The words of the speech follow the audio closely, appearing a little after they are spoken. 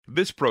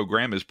This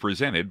program is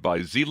presented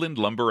by Zeeland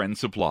Lumber and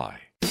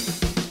Supply.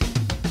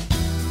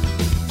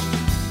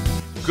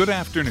 Good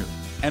afternoon,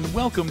 and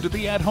welcome to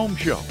the At Home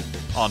Show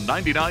on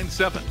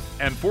 99.7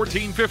 and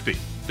 1450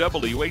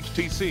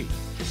 WHTC.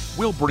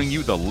 We'll bring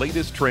you the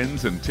latest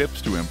trends and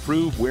tips to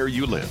improve where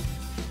you live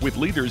with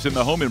leaders in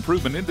the home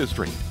improvement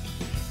industry.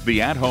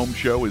 The At Home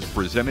Show is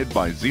presented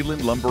by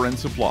Zeeland Lumber and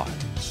Supply.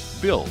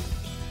 Build,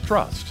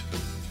 trust.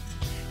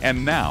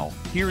 And now,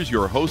 here's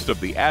your host of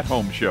the At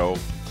Home Show,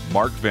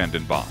 Mark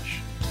Vanden Bosch.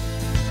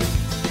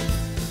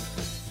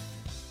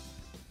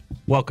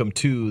 Welcome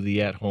to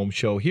the At Home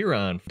Show here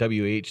on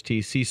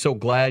WHTC. So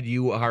glad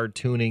you are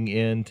tuning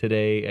in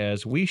today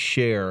as we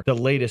share the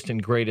latest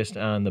and greatest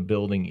on the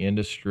building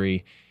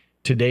industry.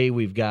 Today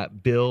we've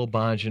got Bill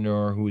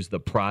Bonjour, who's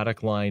the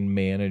product line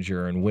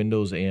manager in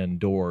windows and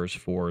doors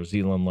for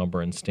Zeeland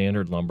Lumber and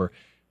Standard Lumber.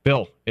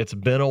 Bill, it's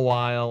been a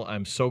while.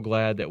 I'm so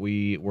glad that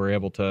we were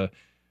able to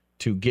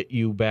get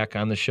you back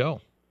on the show.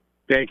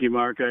 Thank you,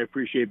 Mark. I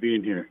appreciate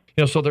being here.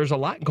 So there's a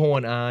lot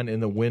going on in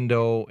the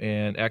window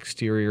and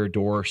exterior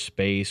door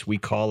space. We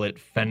call it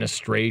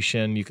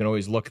fenestration. You can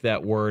always look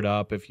that word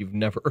up if you've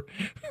never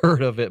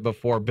heard of it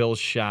before. Bill's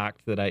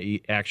shocked that I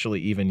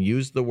actually even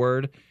used the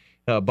word.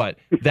 But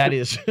that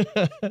is,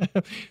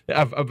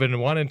 I've been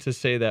wanting to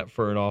say that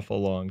for an awful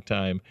long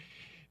time.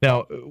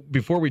 Now,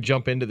 before we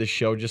jump into the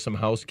show, just some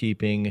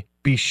housekeeping.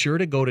 Be sure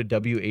to go to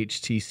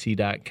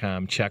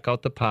WHTC.com, check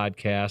out the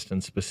podcast,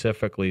 and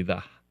specifically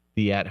the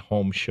At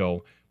Home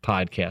Show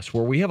podcast,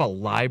 where we have a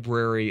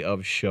library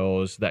of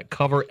shows that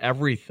cover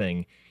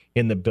everything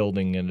in the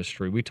building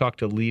industry. We talk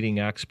to leading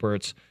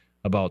experts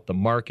about the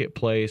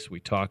marketplace. We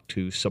talk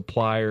to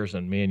suppliers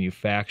and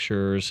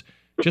manufacturers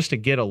just to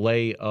get a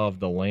lay of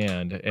the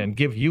land and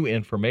give you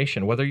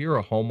information, whether you're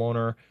a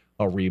homeowner,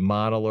 a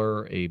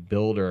remodeler, a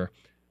builder.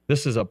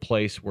 This is a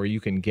place where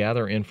you can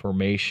gather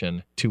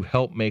information to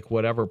help make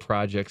whatever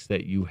projects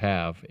that you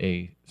have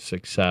a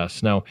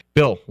success. Now,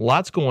 Bill,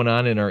 lots going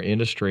on in our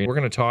industry. We're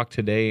going to talk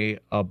today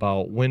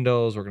about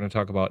windows. We're going to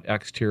talk about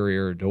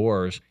exterior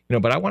doors.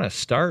 But I want to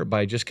start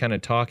by just kind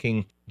of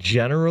talking,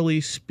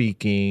 generally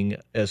speaking,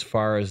 as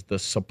far as the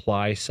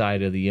supply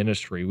side of the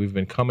industry. We've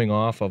been coming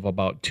off of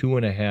about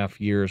 2.5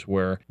 years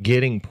where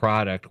getting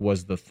product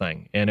was the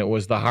thing, and it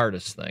was the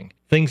hardest thing.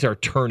 Things are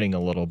turning a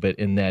little bit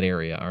in that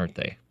area, aren't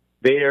they?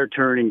 They are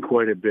turning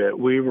quite a bit.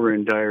 We were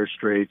in dire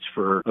straits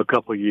for a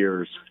couple of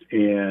years,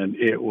 and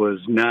it was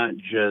not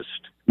just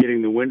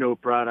getting the window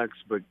products,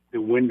 but the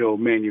window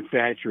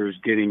manufacturers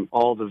getting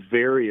all the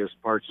various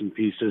parts and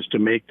pieces to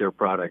make their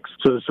products.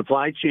 So the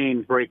supply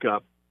chain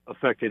breakup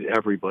affected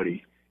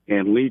everybody,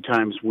 and lead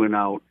times went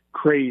out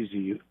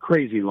crazy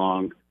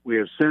long. We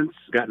have since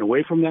gotten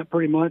away from that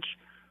pretty much.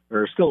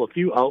 There are still a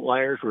few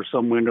outliers where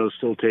some windows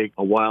still take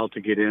a while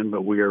to get in,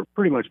 but we are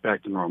pretty much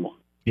back to normal.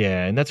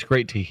 Yeah, and that's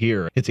great to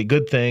hear. It's a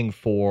good thing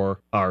for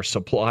our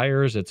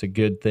suppliers. It's a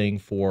good thing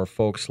for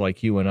folks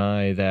like you and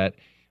I that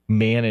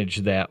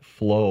manage that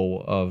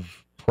flow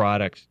of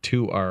product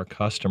to our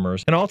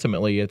customers. And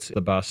ultimately, it's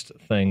the best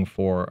thing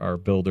for our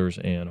builders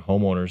and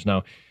homeowners.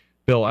 Now,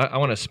 Bill, I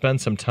want to spend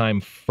some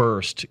time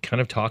first kind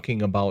of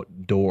talking about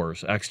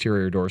doors,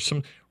 exterior doors,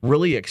 some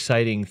really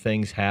exciting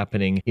things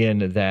happening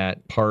in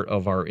that part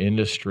of our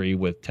industry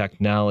with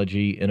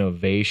technology,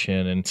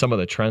 innovation, and some of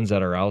the trends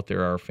that are out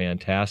there are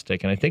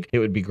fantastic. And I think it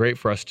would be great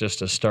for us just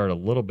to start a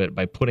little bit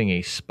by putting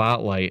a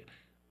spotlight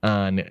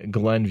on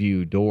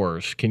Glenview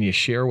Doors. Can you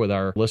share with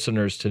our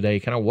listeners today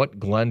kind of what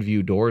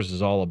Glenview Doors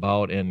is all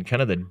about and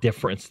kind of the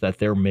difference that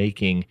they're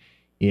making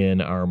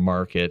in our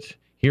market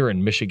here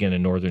in Michigan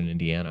and northern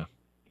Indiana?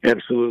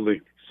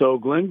 Absolutely. So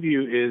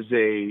Glenview is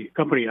a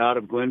company out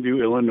of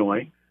Glenview,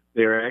 Illinois.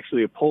 They're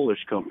actually a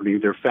Polish company.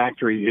 Their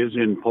factory is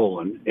in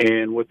Poland.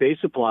 And what they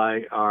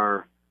supply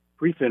are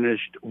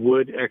pre-finished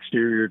wood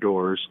exterior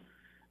doors,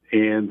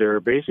 and they're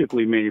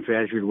basically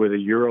manufactured with a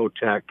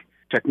Eurotech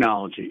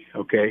technology,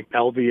 okay?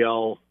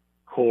 LVL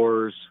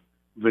cores,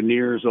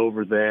 veneers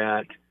over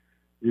that,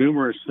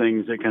 numerous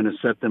things that kind of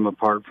set them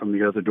apart from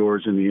the other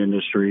doors in the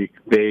industry.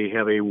 They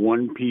have a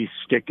one-piece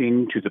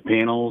sticking to the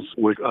panels,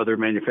 which other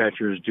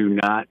manufacturers do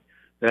not.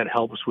 That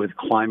helps with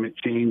climate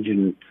change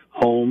in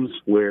homes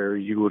where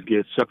you would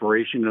get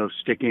separation of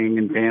sticking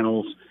and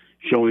panels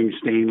showing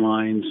stain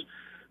lines.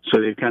 So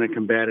they've kind of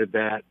combated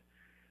that.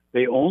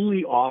 They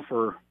only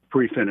offer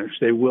pre-finish.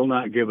 They will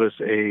not give us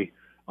a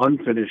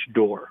unfinished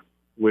door,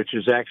 which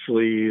is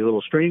actually a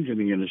little strange in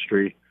the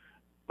industry,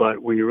 but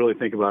when you really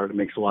think about it, it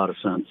makes a lot of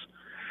sense.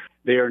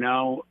 They are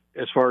now,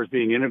 as far as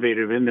being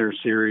innovative in their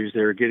series,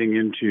 they're getting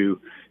into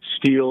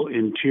steel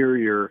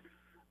interior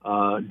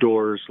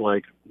doors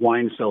like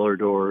wine cellar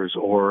doors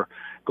or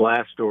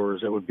glass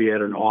doors that would be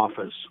at an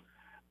office.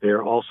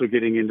 They're also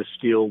getting into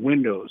steel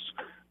windows,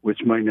 which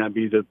might not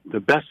be the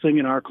best thing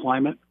in our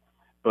climate,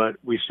 but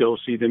we still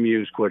see them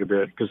used quite a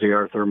bit because they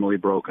are thermally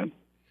broken.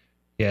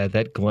 Yeah,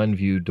 that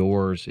Glenview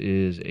Doors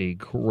is a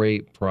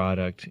great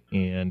product,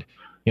 and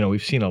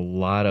we've seen a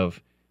lot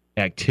of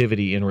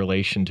activity in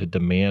relation to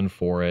demand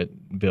for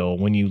it, Bill.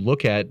 When you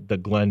look at the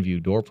Glenview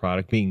door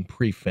product being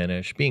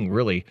pre-finished, being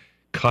really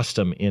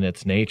custom in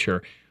its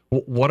nature.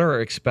 What are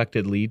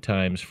expected lead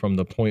times from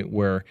the point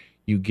where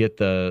you get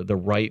the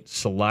right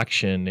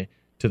selection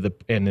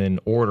and then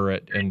order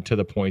it, and to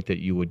the point that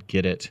you would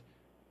get it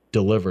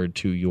delivered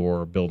to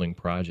your building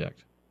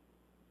project?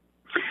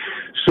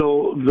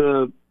 So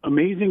the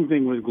amazing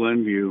thing with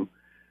Glenview,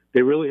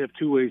 they really have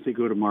two ways they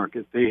go to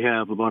market. They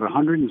have about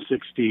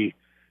 160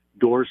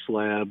 door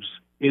slabs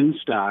in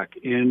stock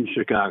in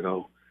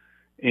Chicago.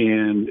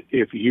 And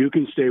if you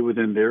can stay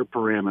within their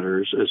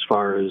parameters as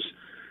far as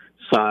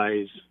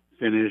size,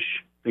 finish,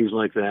 things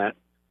like that,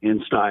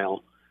 and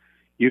style,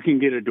 you can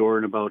get a door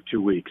in about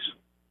 2 weeks.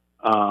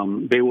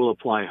 They will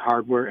apply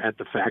hardware at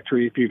the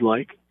factory if you'd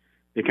like.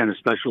 They kind of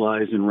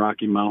specialize in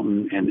Rocky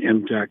Mountain and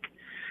MTech.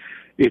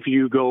 If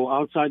you go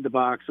outside the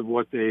box of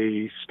what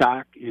they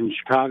stock in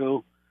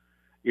Chicago,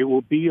 it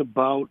will be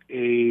about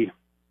a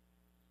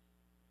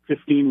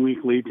 15-week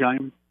lead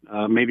time,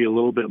 maybe a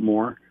little bit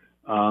more,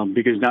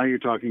 because now you're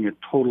talking a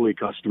totally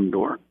custom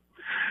door.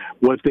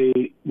 What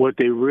they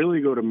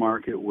really go to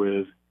market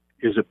with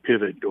is a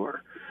pivot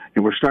door.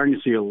 And we're starting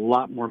to see a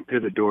lot more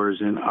pivot doors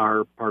in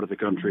our part of the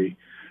country.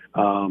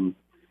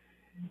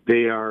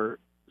 They are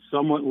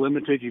somewhat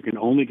limited. You can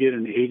only get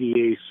an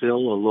ADA sill,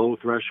 a low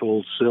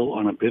threshold sill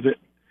on a pivot.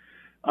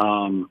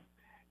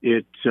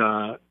 It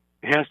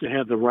has to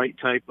have the right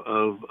type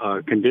of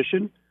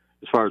condition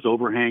as far as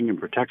overhang and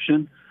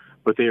protection,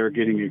 but they are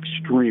getting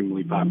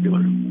extremely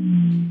popular.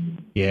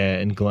 Yeah,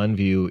 and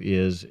Glenview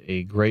is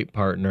a great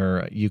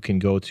partner. You can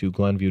go to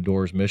Glenview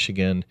Doors,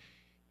 Michigan,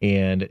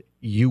 and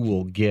you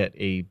will get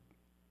a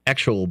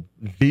actual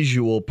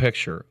visual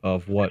picture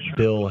of what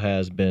Bill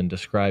has been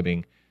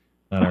describing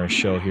on our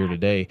show here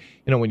today.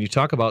 When you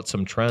talk about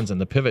some trends, and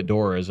the pivot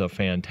door is a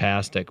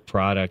fantastic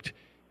product,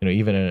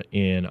 even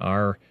in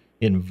our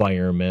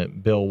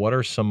environment. Bill, what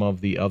are some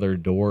of the other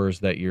doors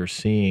that you're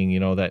seeing,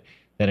 that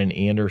an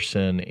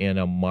Andersen and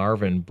a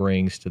Marvin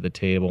brings to the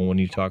table when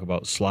you talk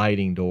about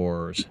sliding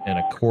doors and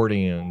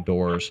accordion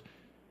doors?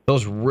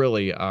 Those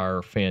really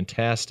are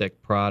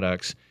fantastic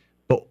products,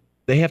 but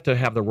they have to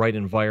have the right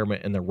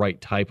environment and the right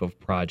type of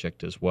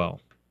project as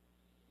well.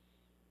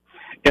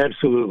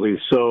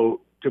 Absolutely. So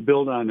to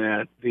build on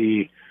that,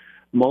 the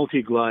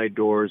multi-glide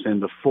doors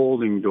and the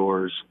folding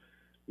doors,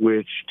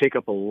 which take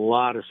up a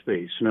lot of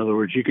space. In other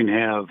words, you can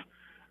have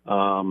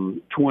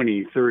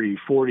 20, 30,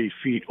 40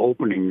 feet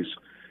openings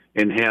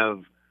and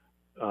have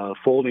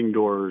folding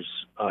doors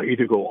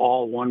either go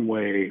all one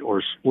way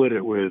or split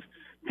it with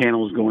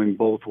panels going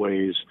both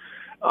ways.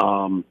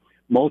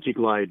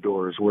 Multi-glide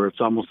doors, where it's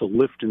almost a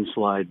lift and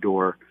slide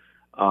door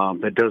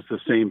that does the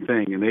same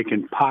thing, and they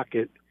can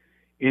pocket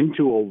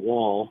into a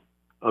wall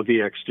of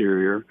the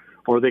exterior,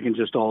 or they can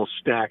just all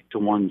stack to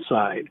one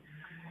side.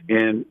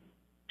 And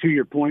to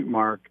your point,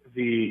 Mark,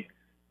 the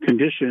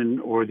condition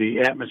or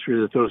the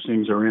atmosphere that those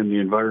things are in, the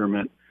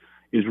environment,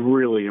 is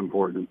really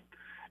important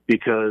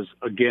because,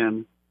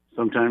 again,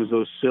 sometimes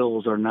those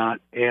sills are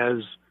not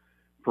as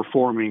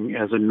performing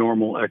as a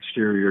normal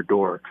exterior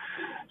door.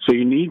 So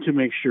you need to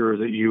make sure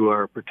that you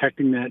are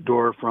protecting that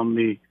door from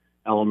the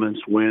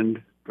elements,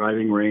 wind,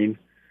 driving rain.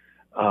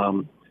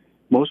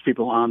 Most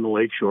people on the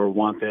lakeshore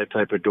want that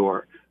type of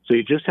door. So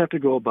you just have to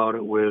go about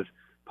it with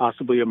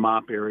possibly a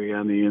mop area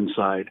on the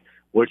inside.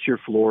 What's your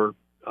floor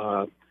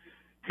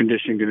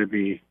condition going to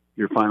be,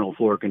 your final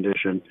floor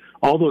condition?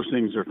 All those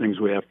things are things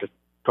we have to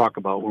talk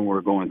about when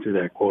we're going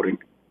through that quoting.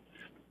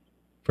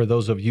 For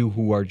those of you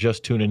who are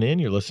just tuning in,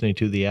 you're listening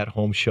to the At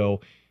Home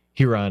Show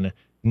here on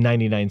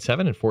 99.7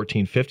 and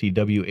 1450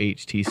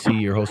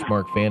 WHTC. Your host,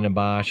 Mark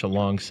Vandenbosch,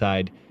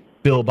 alongside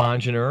Bill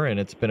Bongener, and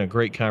it's been a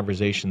great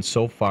conversation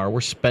so far.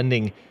 We're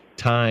spending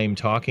time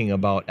talking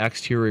about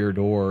exterior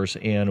doors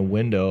and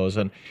windows,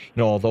 and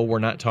although we're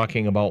not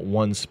talking about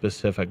one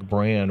specific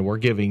brand, we're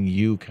giving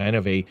you kind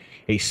of a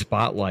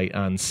spotlight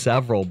on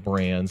several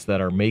brands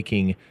that are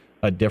making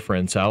a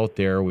difference out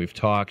there. We've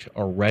talked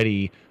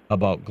already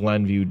about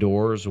Glenview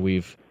Doors.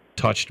 We've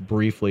touched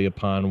briefly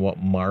upon what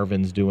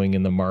Marvin's doing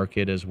in the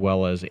market, as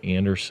well as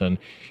Andersen.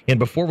 And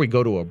before we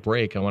go to a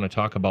break, I want to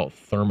talk about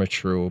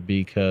Therma-Tru,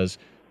 because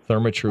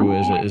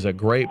Therma-Tru is a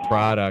great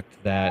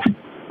product that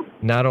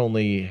not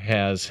only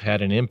has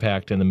had an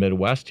impact in the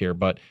Midwest here,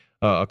 but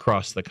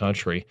across the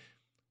country.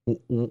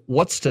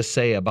 What's to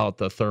say about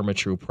the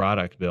Therma-Tru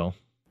product, Bill?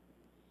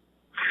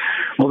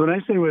 Well, the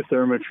nice thing with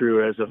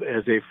Therma-Tru as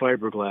a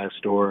fiberglass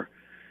door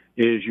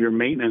is your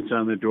maintenance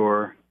on the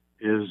door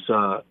is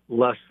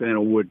less than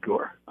a wood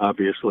door,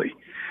 obviously.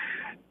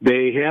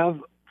 They have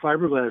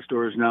fiberglass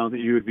doors now that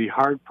you would be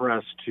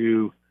hard-pressed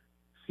to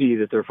see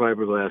that they're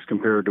fiberglass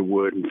compared to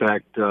wood. In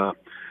fact,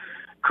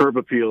 curb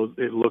appeal,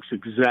 it looks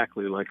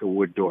exactly like a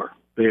wood door.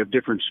 They have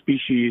different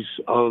species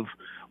of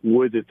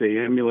wood that they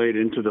emulate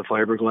into the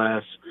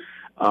fiberglass.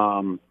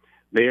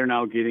 They are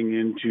now getting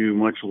into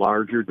much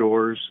larger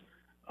doors.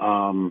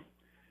 And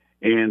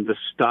the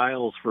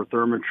styles for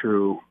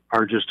Therma-Tru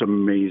are just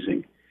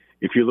amazing.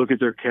 If you look at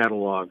their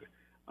catalog,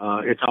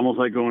 it's almost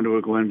like going to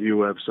a Glenview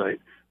website.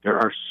 There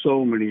are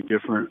so many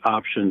different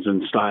options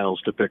and styles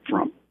to pick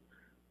from.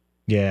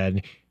 Yeah,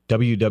 and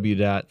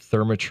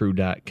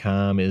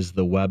www.thermatru.com is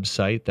the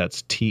website.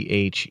 That's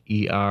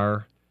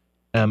THERMATRU,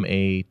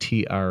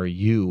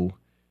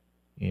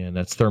 and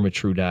that's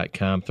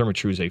thermatru.com.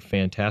 Thermatru is a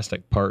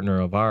fantastic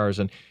partner of ours,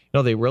 and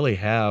they really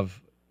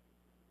have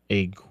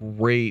a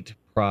great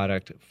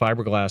product,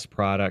 fiberglass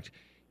product.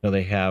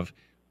 They have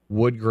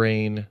wood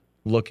grain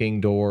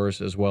looking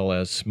doors as well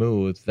as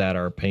smooth that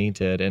are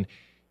painted, and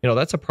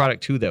that's a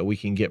product too that we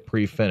can get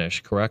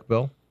pre-finished. Correct,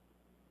 Bill?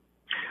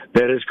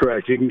 That is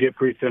correct. You can get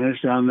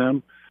pre-finished on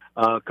them.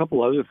 A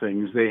couple other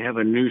things. They have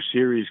a new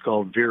series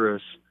called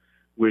Virus,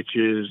 which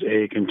is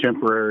a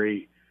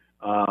contemporary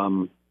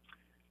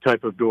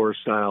type of door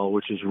style,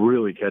 which is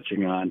really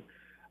catching on.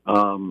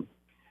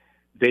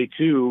 They,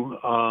 too,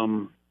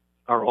 are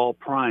all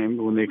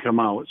primed when they come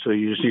out, so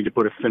you just need to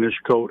put a finish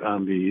coat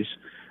on these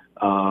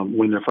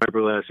when they're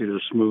fiberglass, either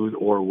smooth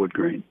or wood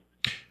grain.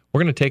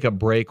 We're going to take a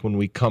break. When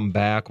we come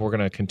back, we're going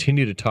to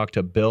continue to talk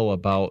to Bill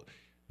about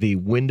the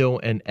window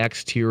and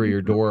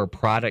exterior door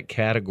product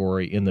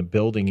category in the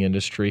building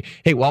industry.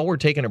 Hey, while we're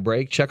taking a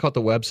break, check out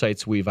the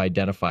websites we've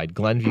identified,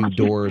 Glenview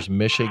Doors,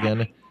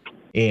 Michigan,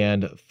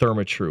 and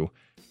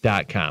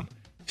Thermatru.com.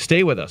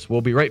 Stay with us.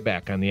 We'll be right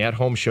back on the At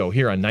Home Show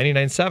here on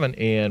 99.7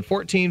 and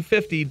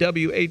 1450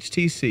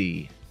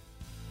 WHTC.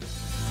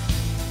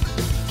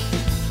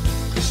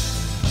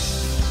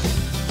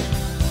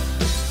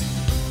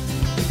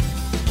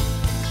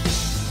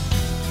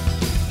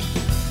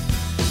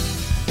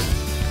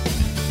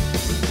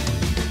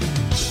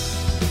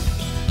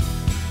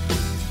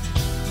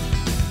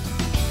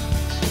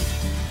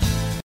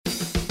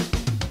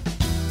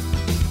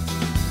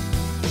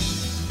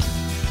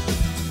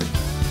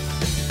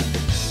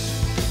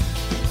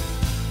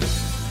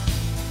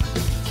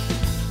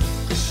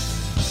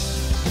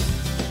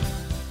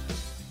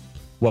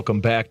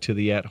 Welcome back to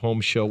the At Home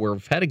Show, where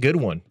we've had a good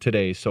one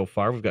today so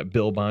far. We've got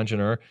Bill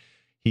Bongener.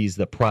 He's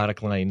the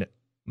product line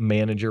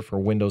manager for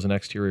windows and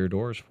exterior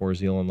doors for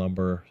Zeeland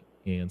Lumber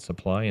and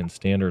Supply and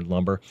Standard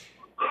Lumber.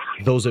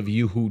 Those of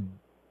you who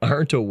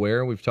aren't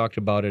aware, we've talked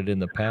about it in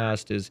the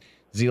past, is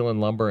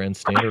Zeeland Lumber and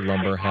Standard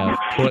Lumber have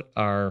put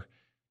our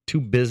two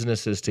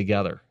businesses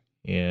together,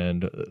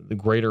 and the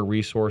greater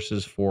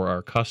resources for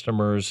our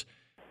customers,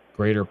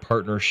 greater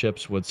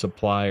partnerships with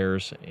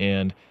suppliers,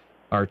 and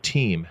our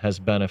team has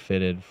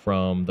benefited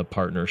from the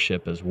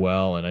partnership as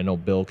well. And I know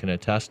Bill can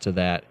attest to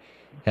that,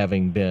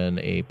 having been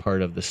a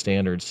part of the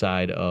Standard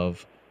side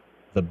of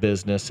the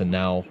business and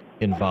now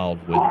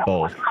involved with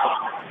both.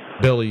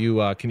 Bill,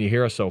 can you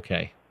hear us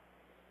okay?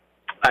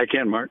 I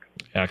can, Mark.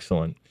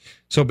 Excellent.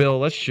 So, Bill,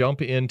 let's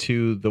jump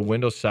into the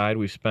window side.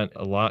 We've spent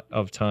a lot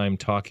of time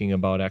talking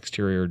about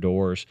exterior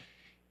doors.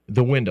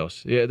 The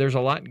windows, there's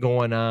a lot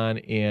going on,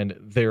 and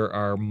there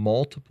are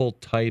multiple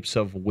types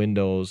of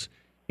windows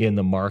in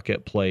the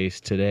marketplace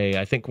today.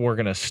 I think we're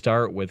going to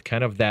start with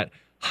kind of that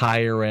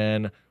higher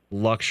end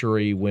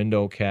luxury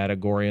window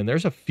category, and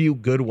there's a few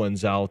good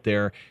ones out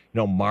there.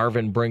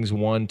 Marvin brings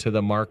one to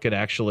the market,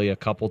 actually a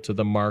couple to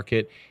the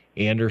market.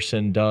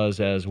 Andersen does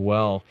as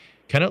well.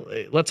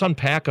 Let's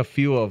unpack a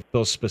few of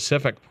those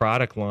specific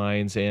product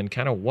lines and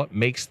kind of what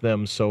makes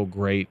them so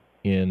great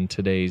in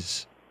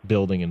today's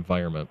building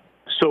environment.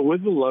 So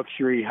with the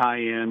luxury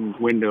high-end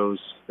windows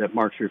that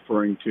Mark's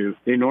referring to,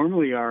 they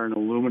normally are an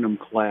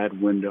aluminum-clad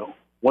window.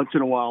 Once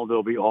in a while,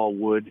 they'll be all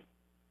wood,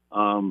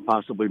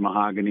 possibly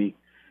mahogany.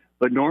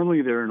 But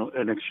normally, they're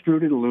an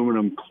extruded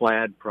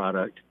aluminum-clad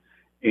product.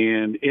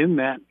 And in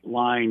that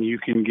line, you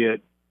can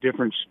get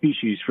different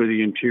species for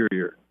the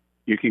interior.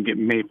 You can get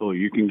maple,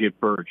 you can get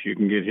birch, you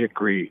can get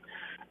hickory.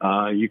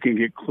 You can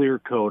get clear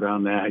coat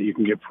on that. You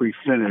can get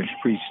pre-finished,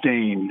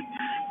 pre-stained,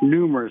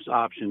 numerous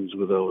options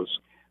with those.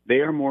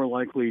 They are more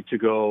likely to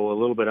go a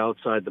little bit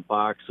outside the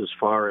box as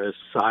far as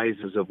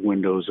sizes of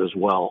windows as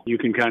well. You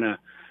can kind of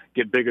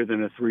get bigger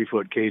than a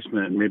 3-foot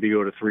casement and maybe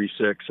go to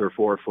 3.6 or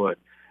 4 foot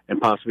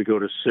and possibly go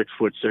to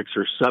 6'6"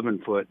 or 7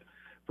 foot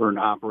for an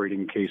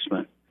operating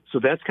casement. So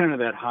that's kind of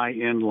that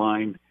high-end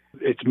line.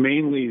 It's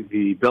mainly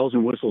the bells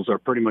and whistles are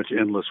pretty much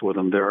endless with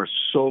them. There are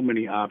so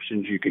many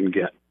options you can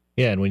get.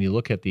 Yeah, and when you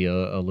look at the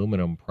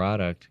aluminum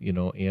product,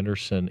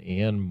 Andersen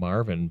and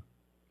Marvin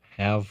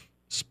have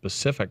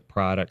specific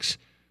products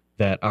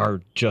that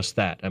are just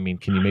that. I mean,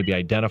 can you maybe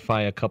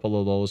identify a couple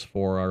of those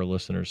for our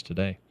listeners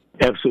today?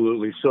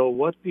 Absolutely. So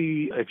what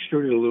the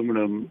extruded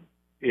aluminum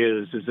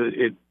is that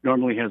it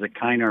normally has a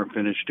Kynar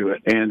finish to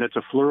it, and that's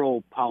a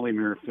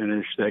fluoropolymer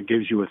finish that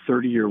gives you a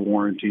 30-year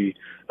warranty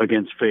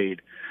against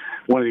fade.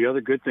 One of the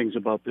other good things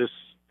about this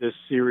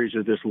series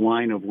or this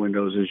line of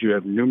windows is you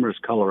have numerous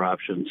color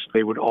options.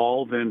 They would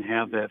all then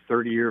have that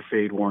 30-year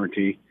fade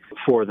warranty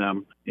for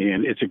them,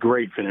 and it's a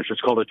great finish.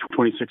 It's called a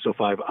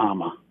 2605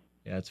 AMA.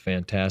 Yeah, it's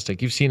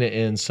fantastic. You've seen it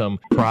in some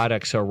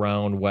products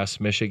around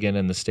West Michigan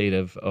and the state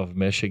of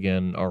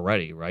Michigan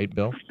already, right,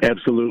 Bill?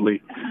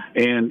 Absolutely.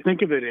 And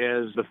think of it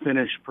as the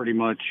finish pretty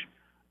much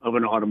of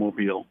an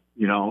automobile.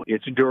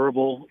 It's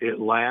durable,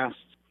 it lasts,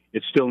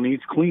 it still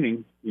needs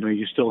cleaning.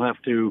 You still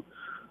have to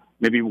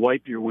maybe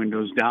wipe your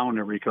windows down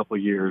every couple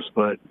of years,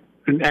 but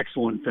an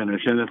excellent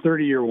finish. And a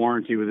 30-year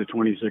warranty with a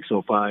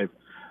 2605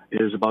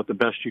 is about the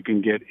best you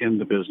can get in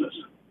the business.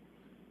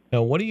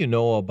 Now, what do you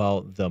know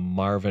about the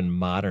Marvin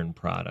Modern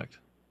product?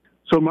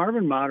 So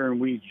Marvin Modern,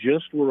 we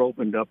just were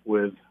opened up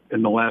with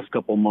in the last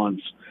couple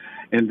months,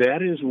 and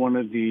that is one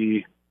of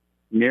the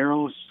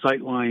narrow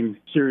sightline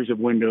series of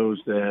windows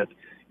that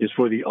is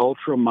for the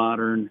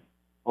ultra-modern,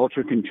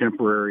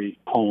 ultra-contemporary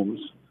homes.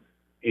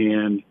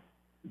 And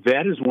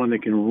that is one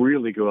that can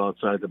really go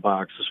outside the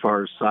box as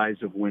far as size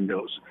of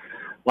windows.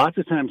 Lots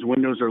of times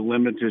windows are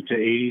limited to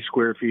 80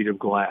 square feet of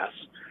glass.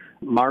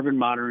 Marvin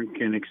Modern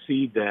can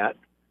exceed that,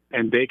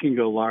 and they can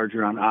go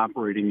larger on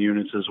operating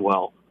units as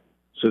well.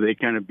 So they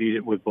kind of beat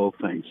it with both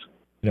things.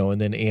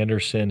 And then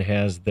Andersen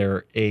has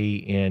their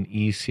A and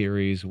E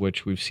series,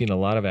 which we've seen a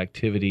lot of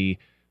activity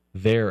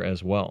there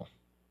as well.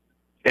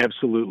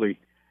 Absolutely.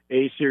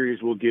 A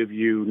series will give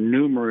you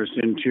numerous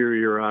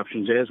interior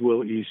options, as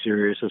will E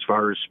series as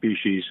far as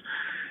species.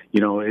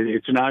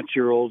 It's not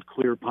your old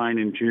clear pine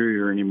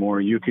interior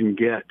anymore. You can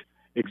get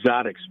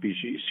exotic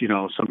species.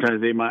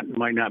 Sometimes they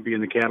might not be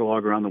in the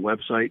catalog or on the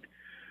website,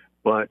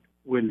 but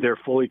when they're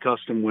fully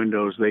custom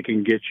windows, they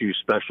can get you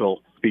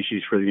special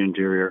species for the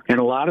interior. And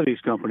a lot of these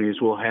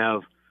companies will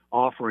have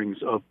offerings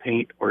of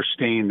paint or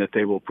stain that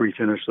they will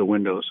pre-finish the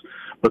windows,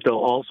 but they'll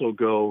also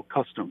go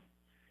custom.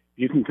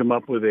 You can come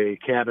up with a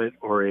Cabot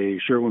or a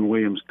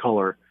Sherwin-Williams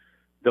color,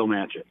 they'll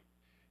match it.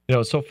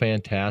 It's so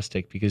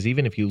fantastic because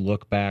even if you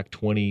look back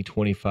 20,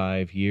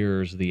 25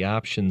 years, the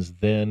options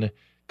then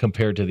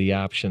compared to the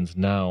options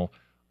now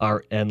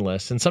are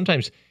endless. And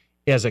sometimes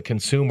as a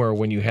consumer,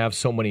 when you have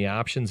so many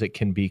options, it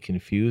can be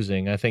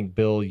confusing. I think,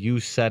 Bill, you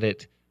said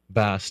it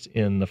best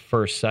in the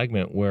first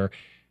segment where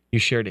you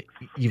shared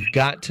you've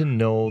got to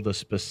know the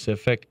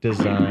specific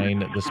design,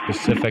 the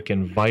specific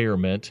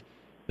environment,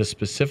 the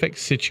specific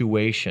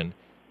situation,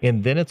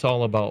 and then it's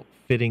all about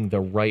fitting the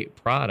right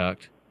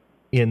product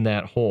in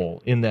that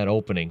hole, in that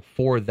opening,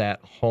 for that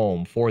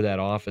home, for that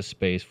office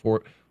space,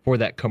 for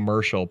that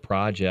commercial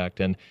project.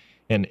 And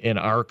in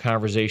our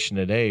conversation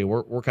today,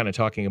 we're kind of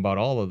talking about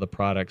all of the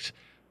products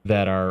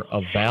that are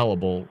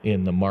available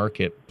in the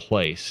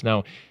marketplace.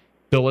 Now,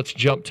 Bill, let's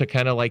jump to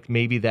kind of like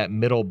maybe that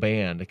middle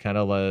band, kind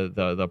of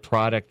the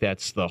product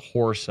that's the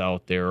horse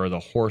out there or the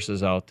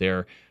horses out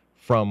there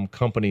from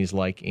companies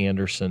like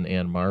Andersen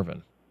and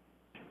Marvin.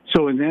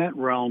 So in that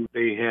realm,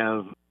 they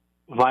have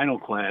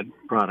vinyl-clad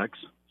products,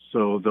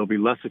 so they'll be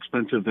less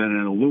expensive than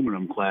an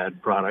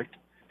aluminum-clad product.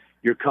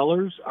 Your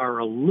colors are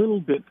a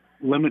little bit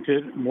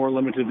limited, more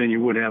limited than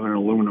you would have an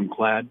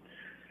aluminum-clad.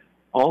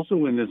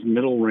 Also in this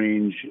middle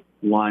range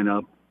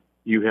lineup,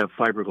 you have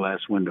fiberglass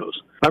windows.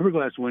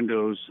 Fiberglass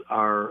windows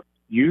are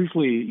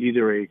usually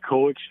either a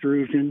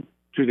co-extrusion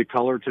to the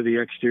color to the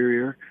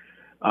exterior,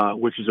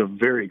 which is a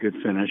very good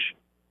finish.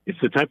 It's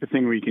the type of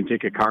thing where you can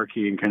take a car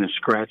key and kind of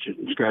scratch it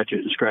and scratch it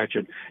and scratch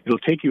it. It'll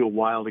take you a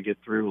while to get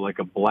through, like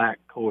a black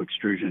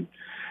co-extrusion.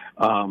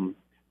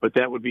 But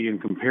that would be in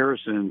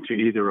comparison to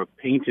either a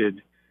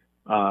painted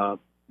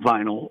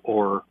vinyl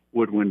or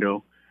wood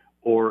window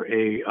or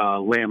a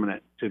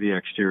laminate to the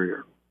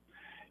exterior.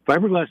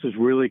 Fiberglass is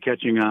really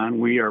catching on.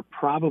 We are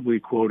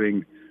probably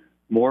quoting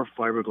more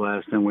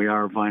fiberglass than we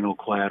are vinyl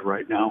clad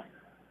right now.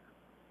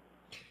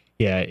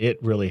 Yeah,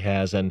 it really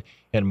has. And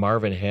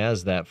Marvin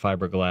has that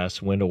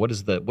fiberglass window.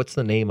 What's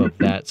the name of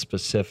that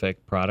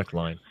specific product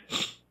line?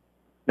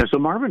 Now, so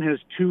Marvin has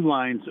two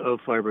lines of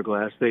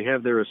fiberglass. They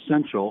have their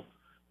Essential,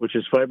 which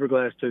is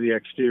fiberglass to the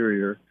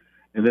exterior,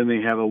 and then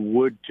they have a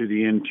wood to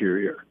the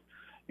interior.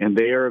 And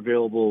they are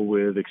available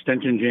with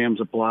extension jambs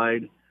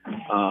applied.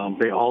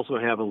 They also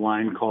have a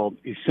line called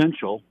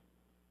Essential,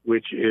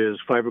 which is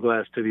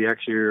fiberglass to the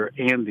exterior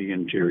and the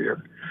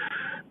interior.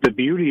 The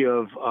beauty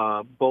of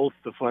both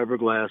the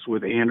fiberglass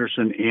with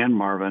Andersen and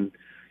Marvin,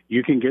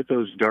 you can get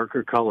those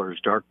darker colors,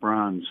 dark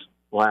bronze,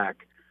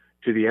 black,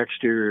 to the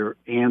exterior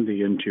and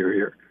the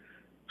interior.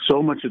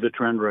 So much of the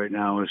trend right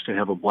now is to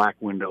have a black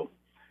window.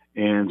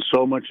 And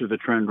so much of the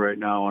trend right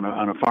now on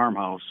a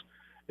farmhouse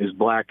is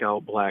black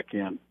out, black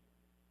in.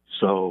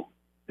 So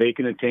they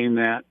can attain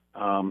that.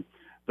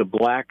 The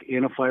black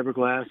in a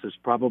fiberglass is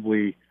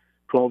probably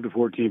 12 to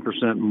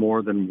 14%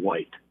 more than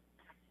white.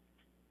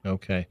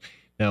 Okay.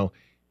 Now,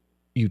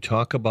 you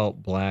talk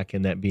about black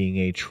and that being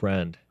a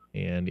trend,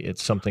 and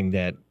it's something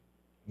that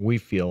we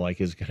feel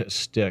like is going to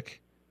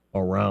stick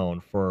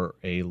around for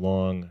a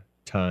long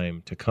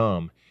time to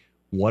come.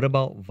 What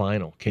about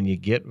vinyl? Can you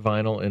get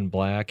vinyl in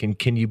black, and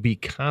can you be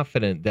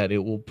confident that it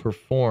will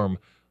perform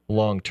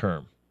long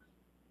term?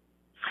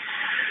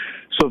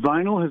 So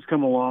vinyl has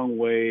come a long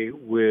way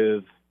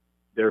with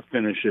their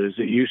finishes.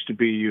 It used to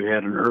be you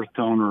had an earth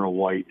tone or a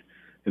white,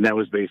 and that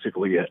was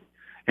basically it.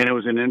 And it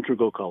was an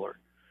integral color.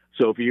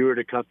 So if you were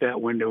to cut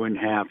that window in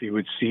half, you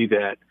would see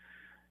that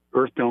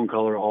earth tone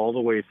color all the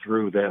way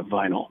through that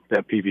vinyl,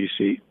 that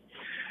PVC.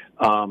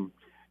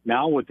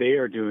 Now what they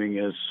are doing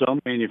is some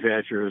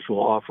manufacturers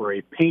will offer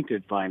a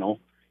painted vinyl,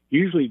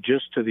 usually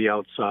just to the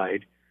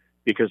outside,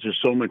 because there's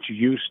so much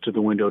use to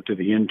the window to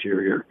the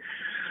interior.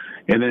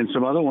 And then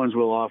some other ones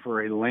will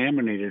offer a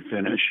laminated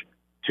finish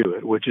to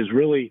it, which is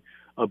really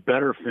a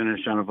better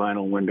finish on a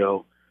vinyl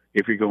window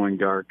if you're going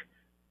dark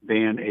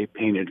than a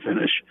painted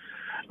finish.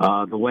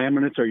 The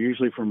laminates are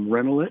usually from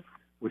Renolit,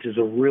 which is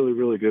a really,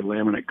 really good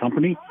laminate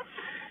company.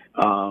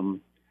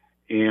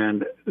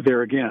 And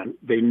there again,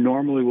 they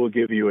normally will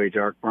give you a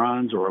dark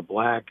bronze or a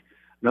black.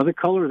 Another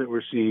color that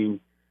we're seeing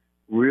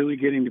really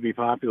getting to be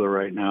popular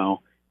right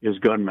now is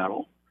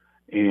gunmetal.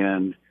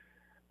 And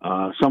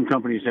some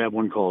companies have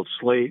one called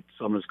slate,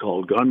 some is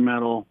called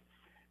gunmetal,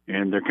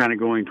 and they're kind of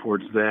going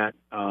towards that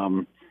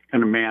kind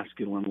of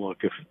masculine look,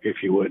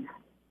 if you would.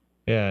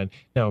 Yeah.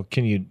 Now,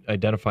 can you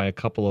identify a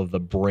couple of the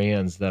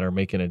brands that are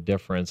making a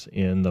difference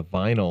in the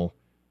vinyl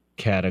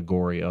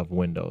category of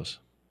windows?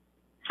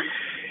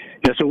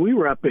 Yeah, so we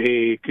rep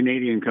a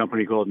Canadian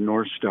company called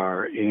North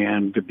Star,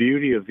 and the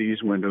beauty of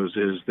these windows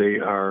is they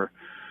are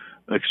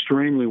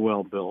extremely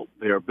well built.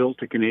 They are built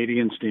to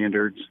Canadian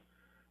standards,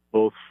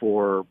 both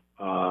for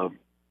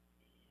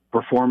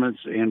performance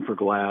and for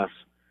glass.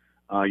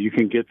 You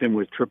can get them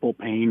with triple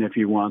pane if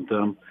you want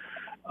them.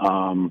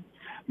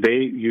 They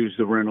use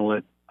the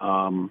Renolit.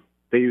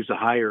 They use the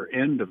higher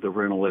end of the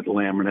Renolit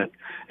laminate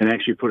and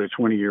actually put a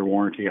 20-year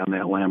warranty on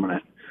that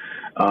laminate,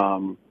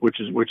 which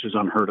is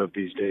unheard of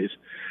these days.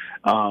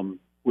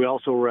 We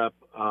also rep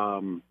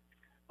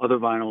other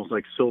vinyls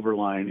like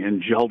Silverline,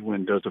 and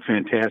Jeld-Wen does a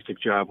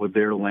fantastic job with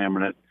their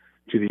laminate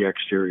to the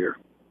exterior.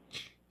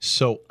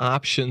 So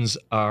options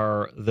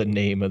are the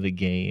name of the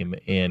game.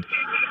 And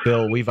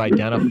Bill, we've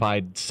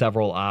identified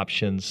several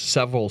options,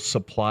 several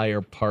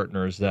supplier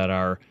partners that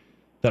are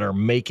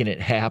making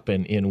it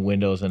happen in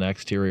windows and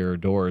exterior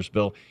doors.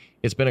 Bill,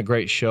 it's been a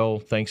great show.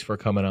 Thanks for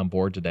coming on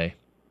board today.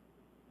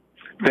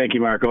 Thank you,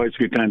 Mark. Always a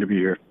good time to be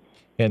here.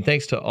 And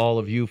thanks to all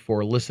of you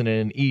for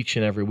listening each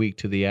and every week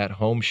to the At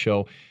Home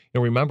Show.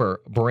 And remember,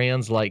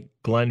 brands like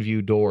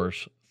Glenview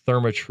Doors,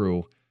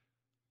 Therma-Tru,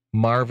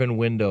 Marvin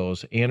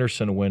Windows,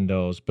 Anderson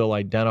Windows, Bill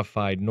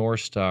identified North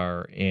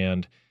Star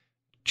and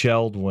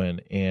Jeld-Wen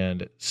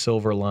and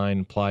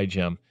Silverline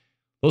Plygem.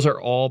 Those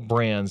are all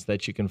brands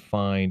that you can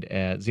find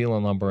at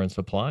Zeeland Lumber and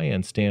Supply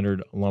and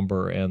Standard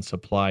Lumber and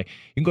Supply. You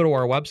can go to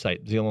our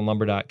website,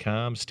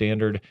 zeelandlumber.com,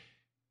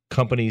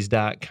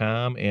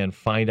 standardcompanies.com, and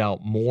find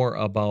out more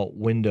about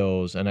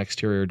windows and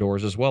exterior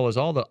doors, as well as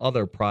all the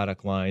other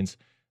product lines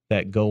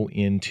that go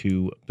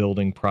into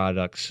building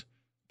projects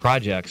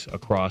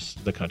across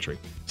the country.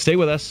 Stay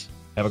with us.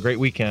 Have a great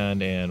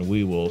weekend, and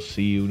we will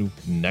see you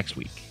next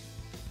week.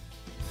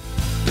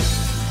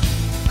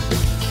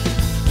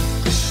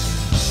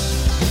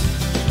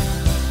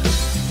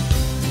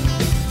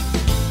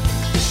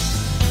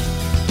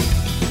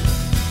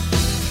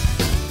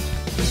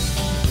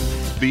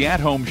 The At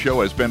Home Show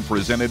has been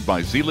presented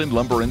by Zeeland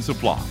Lumber and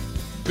Supply.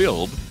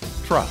 Build,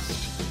 trust.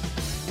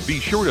 Be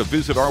sure to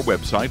visit our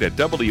website at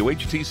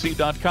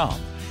WHTC.com,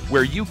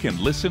 where you can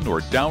listen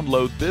or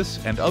download this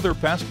and other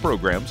past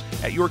programs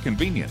at your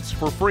convenience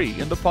for free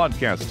in the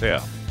podcast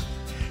tab.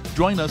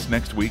 Join us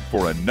next week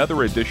for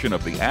another edition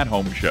of the At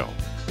Home Show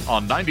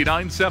on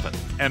 99.7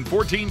 and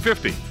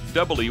 1450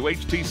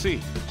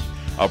 WHTC,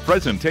 a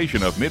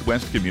presentation of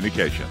Midwest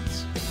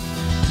Communications.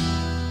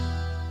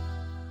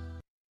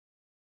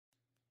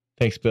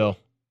 Thanks, Bill.